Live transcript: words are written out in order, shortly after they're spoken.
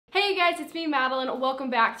guys, it's me, Madeline. Welcome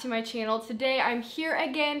back to my channel. Today I'm here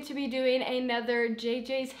again to be doing another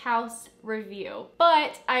JJ's House review,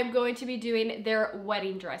 but I'm going to be doing their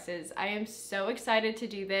wedding dresses. I am so excited to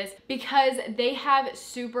do this because they have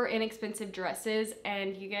super inexpensive dresses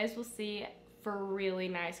and you guys will see for really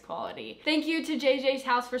nice quality. Thank you to JJ's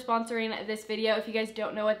House for sponsoring this video. If you guys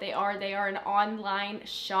don't know what they are an online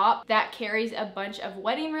shop that carries a bunch of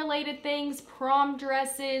wedding related things, prom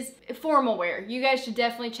dresses, formal wear. You guys should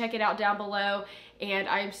definitely check it out down below. And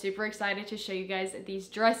I'm super excited to show you guys these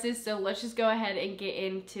dresses. So let's just go ahead and get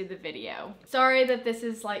into the video. Sorry that this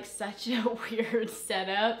is like such a weird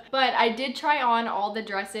setup, but I did try on all the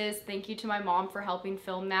dresses. Thank you to my mom for helping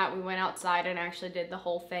film that. We went outside and actually did the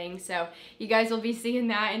whole thing. So you guys will be seeing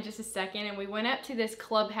that in just a second. And we went up to this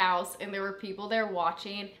clubhouse and there were people there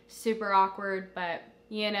watching. Super awkward, but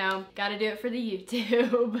you know, gotta do it for the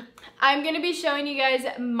YouTube. I'm gonna be showing you guys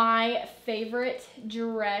my favorite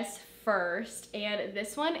dress first, and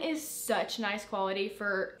this one is such nice quality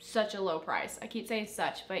for such a low price. I keep saying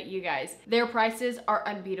such, but you guys, their prices are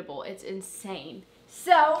unbeatable. It's insane.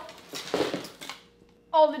 So,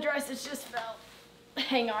 all the dresses just fell.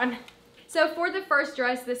 Hang on. So for the first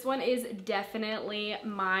dress, this one is definitely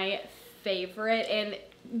my favorite, and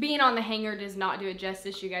being on the hanger does not do it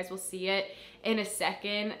justice. You guys will see it in a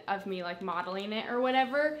second of me like modeling it or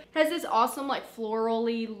whatever. It has this awesome like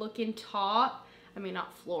floral-y looking top. I mean,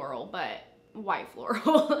 not floral, but white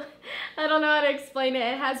floral. I don't know how to explain it.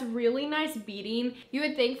 It has really nice beading. You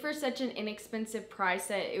would think for such an inexpensive price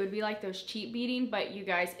that it would be like those cheap beading, but you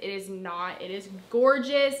guys, it is not. It is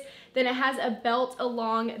gorgeous. Then it has a belt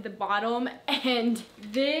along the bottom, and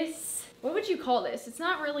this, what would you call this? It's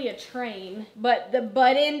not really a train, but the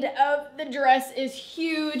butt end of the dress is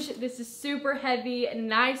huge. This is super heavy,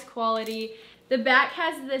 nice quality. The back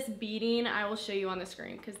has this beading. I will show you on the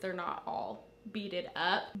screen because they're not all beaded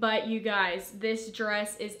up, but you guys, this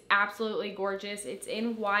dress is absolutely gorgeous. It's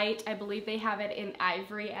in white. I believe they have it in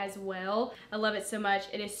ivory as well. I love it so much.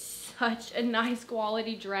 It is such a nice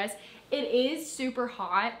quality dress. It is super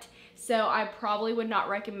hot, so I probably would not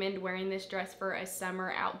recommend wearing this dress for a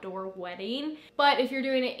summer outdoor wedding, but if you're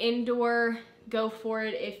doing it indoor, go for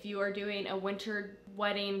it. If you are doing a winter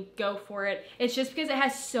wedding, go for it. It's just because it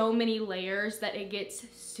has so many layers that it gets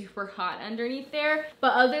super hot underneath there.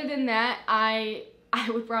 But other than that, I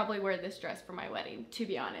would probably wear this dress for my wedding, to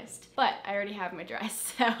be honest. But I already have my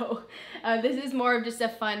dress, so this is more of just a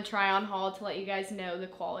fun try-on haul to let you guys know the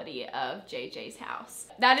quality of JJ's House.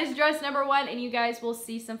 That is dress number one, and you guys will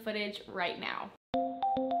see some footage right now.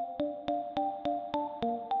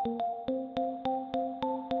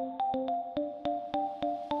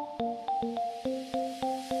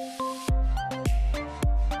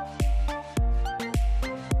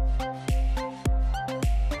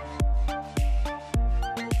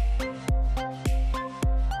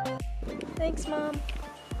 Thanks, Mom.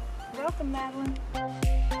 Welcome, Madeline.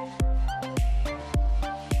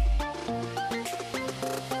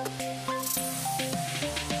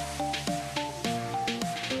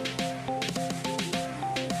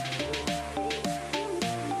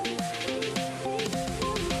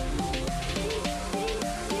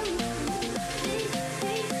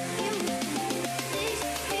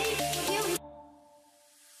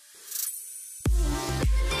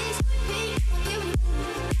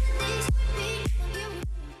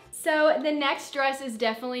 So the next dress is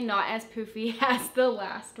definitely not as poofy as the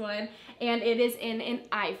last one, and it is in an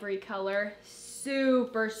ivory color.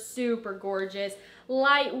 Super, super gorgeous,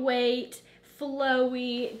 lightweight,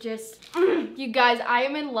 flowy, just you guys, I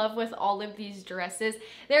am in love with all of these dresses.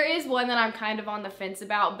 There is one that I'm kind of on the fence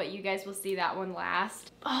about, but you guys will see that one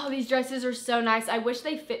last. Oh, these dresses are so nice. I wish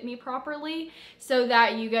they fit me properly so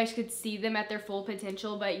that you guys could see them at their full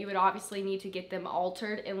potential, but you would obviously need to get them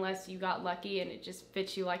altered unless you got lucky and it just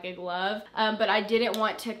fits you like a glove. But I didn't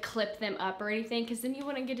want to clip them up or anything because then you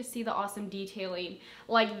wouldn't get to see the awesome detailing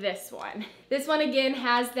like this one. This one again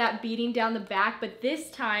has that beading down the back, but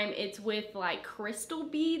this time it's with like crystal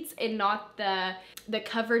beads and not the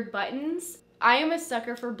covered buttons. I am a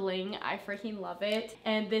sucker for bling. I freaking love it.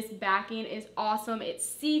 And this backing is awesome. It's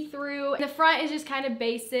see-through. The front is just kind of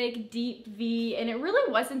basic, deep V, and it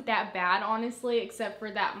really wasn't that bad, honestly, except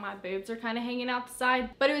for that my boobs are kind of hanging out the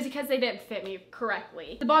side, but it was because they didn't fit me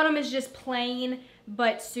correctly. The bottom is just plain,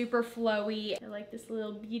 but super flowy. I like this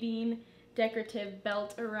little beading decorative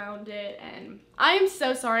belt around it, and I am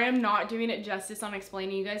so sorry I'm not doing it justice on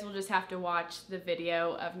explaining. You guys will just have to watch the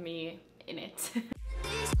video of me in it.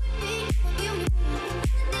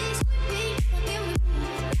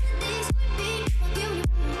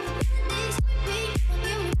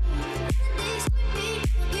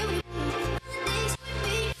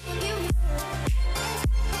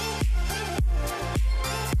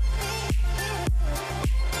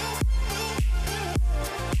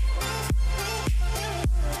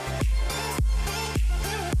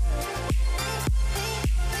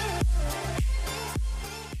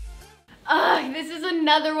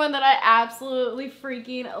 another one that I absolutely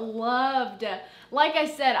freaking loved. Like I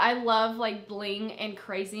said, I love like bling and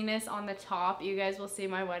craziness on the top. You guys will see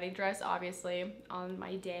my wedding dress obviously on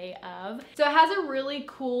my day of. So it has a really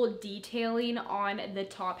cool detailing on the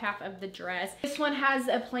top half of the dress. This one has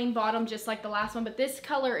a plain bottom just like the last one, but this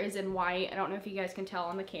color is in white. I don't know if you guys can tell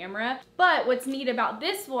on the camera. But what's neat about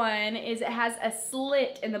this one is it has a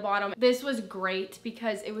slit in the bottom. This was great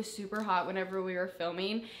because it was super hot whenever we were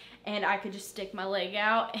filming, and I could just stick my leg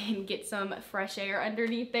out and get some fresh air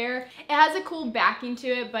underneath there. It has a cool backing to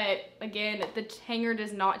it, but again, the hanger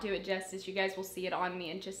does not do it justice. You guys will see it on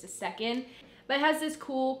me in just a second. But it has this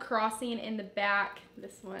cool crossing in the back.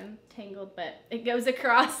 This one tangled, but it goes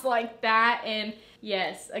across like that. And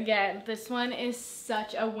yes, again, this one is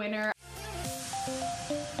such a winner.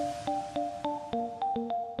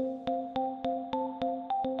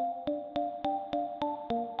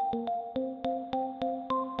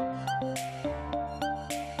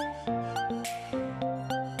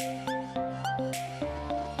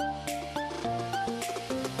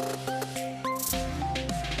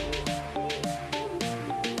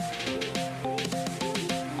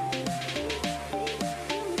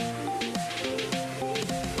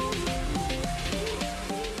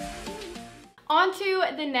 On to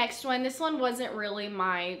the next one. This one wasn't really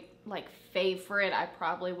my like favorite. I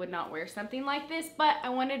probably would not wear something like this, but I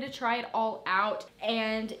wanted to try it all out,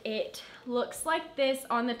 and it looks like this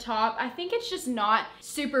on the top. I think it's just not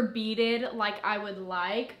super beaded like I would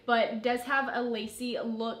like, but it does have a lacy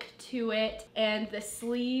look to it, and the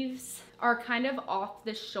sleeves are kind of off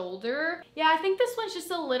the shoulder. Yeah, I think this one's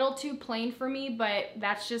just a little too plain for me, but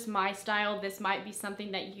that's just my style. This might be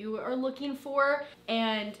something that you are looking for,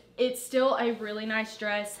 and it's still a really nice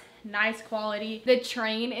dress, nice quality. The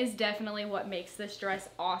train is definitely what makes this dress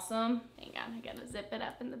awesome. Hang on, I gotta zip it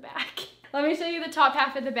up in the back. Let me show you the top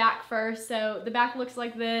half of the back first. So the back looks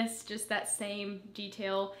like this, just that same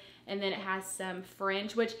detail. And then it has some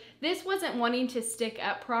fringe, which this wasn't wanting to stick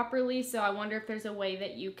up properly, so I wonder if there's a way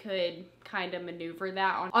that you could kind of maneuver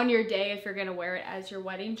that on your day if you're gonna wear it as your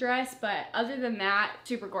wedding dress. But other than that,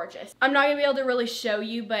 super gorgeous. I'm not gonna be able to really show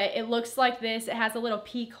you, but it looks like this. It has a little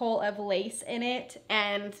peek hole of lace in it,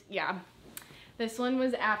 and yeah, this one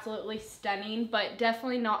was absolutely stunning, but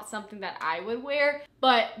definitely not something that I would wear.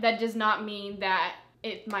 But that does not mean that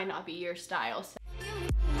it might not be your style. So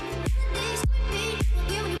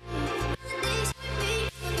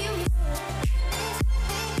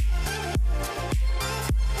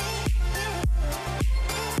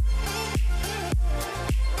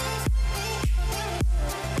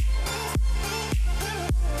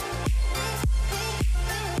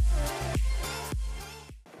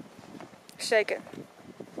shake it.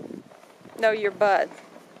 No, your butt.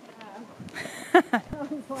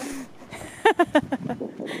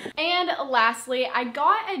 And lastly, I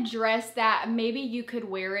got a dress that maybe you could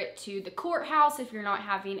wear it to the courthouse if you're not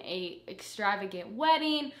having a extravagant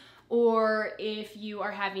wedding, or if you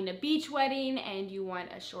are having a beach wedding and you want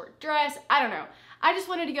a short dress. I don't know. I just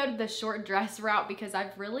wanted to go to the short dress route because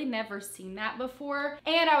I've really never seen that before.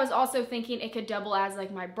 And I was also thinking it could double as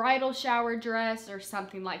like my bridal shower dress or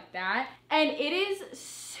something like that. And it is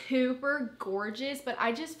super gorgeous, but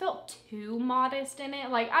I just felt too modest in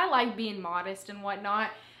it. Like, I like being modest and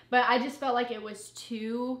whatnot, but I just felt like it was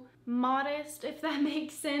too modest, if that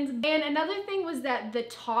makes sense. And another thing was that the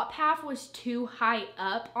top half was too high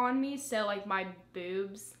up on me, so like my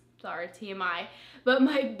boobs, sorry, TMI, but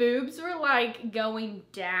my boobs were like going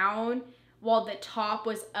down while the top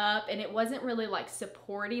was up, and it wasn't really like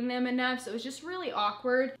supporting them enough, so it was just really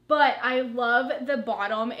awkward. But I love the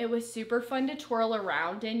bottom. It was super fun to twirl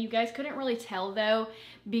around in. You guys couldn't really tell though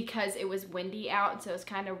because it was windy out, so it's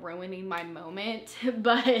kind of ruining my moment.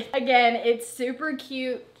 But again, it's super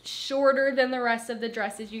cute, shorter than the rest of the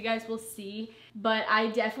dresses you guys will see. But I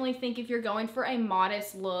definitely think if you're going for a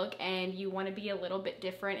modest look and you want to be a little bit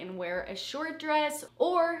different and wear a short dress,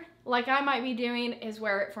 or like I might be doing is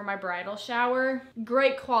wear it for my bridal shower,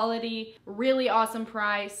 great quality, really awesome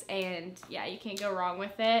price, and yeah, you can't go wrong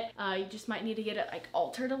with it. You just might need to get it like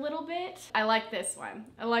altered a little bit. I like this one.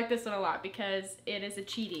 I like this one a lot because it is a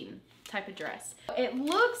cheating type of dress. It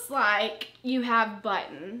looks like you have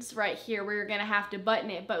buttons right here where you're gonna have to button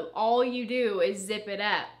it, but all you do is zip it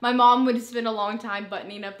up. My mom would spend a long time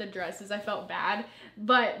buttoning up the dresses. I felt bad,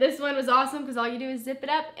 but this one was awesome because all you do is zip it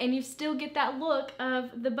up and you still get that look of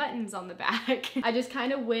the buttons on the back. I just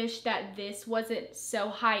kind of wish that this wasn't so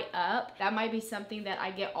high up. That might be something that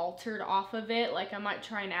I get altered off of it. Like, I might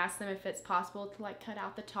try and ask them if it's possible to like cut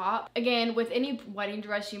out the top. Again, with any wedding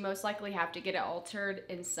dress, you most likely have to get it altered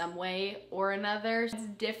in some way or another. It's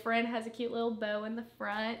different, has a cute little bow in the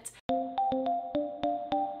front.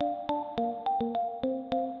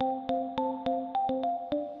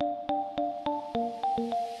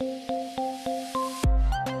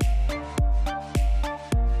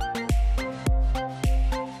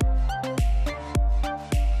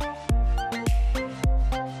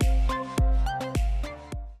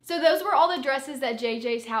 all the dresses that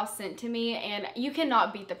JJ's House sent to me, and you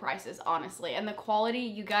cannot beat the prices, honestly. And the quality,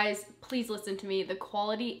 you guys, please listen to me. The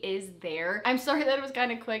quality is there. I'm sorry that it was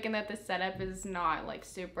kind of quick and that the setup is not like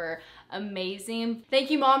super amazing. Thank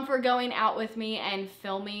you, Mom, for going out with me and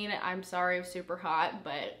filming. I'm sorry it was super hot,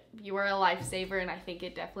 but you are a lifesaver, and I think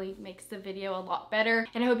it definitely makes the video a lot better.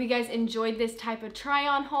 And I hope you guys enjoyed this type of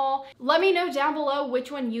try-on haul. Let me know down below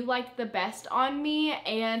which one you liked the best on me,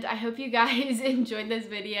 and I hope you guys enjoyed this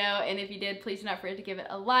video. And if you did, please do not forget to give it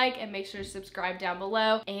a like and make sure to subscribe down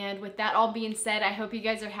below. And with that all being said, I hope you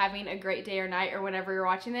guys are having a great day or night or whenever you're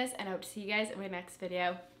watching this, and I hope to see you guys in my next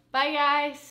video. Bye, guys!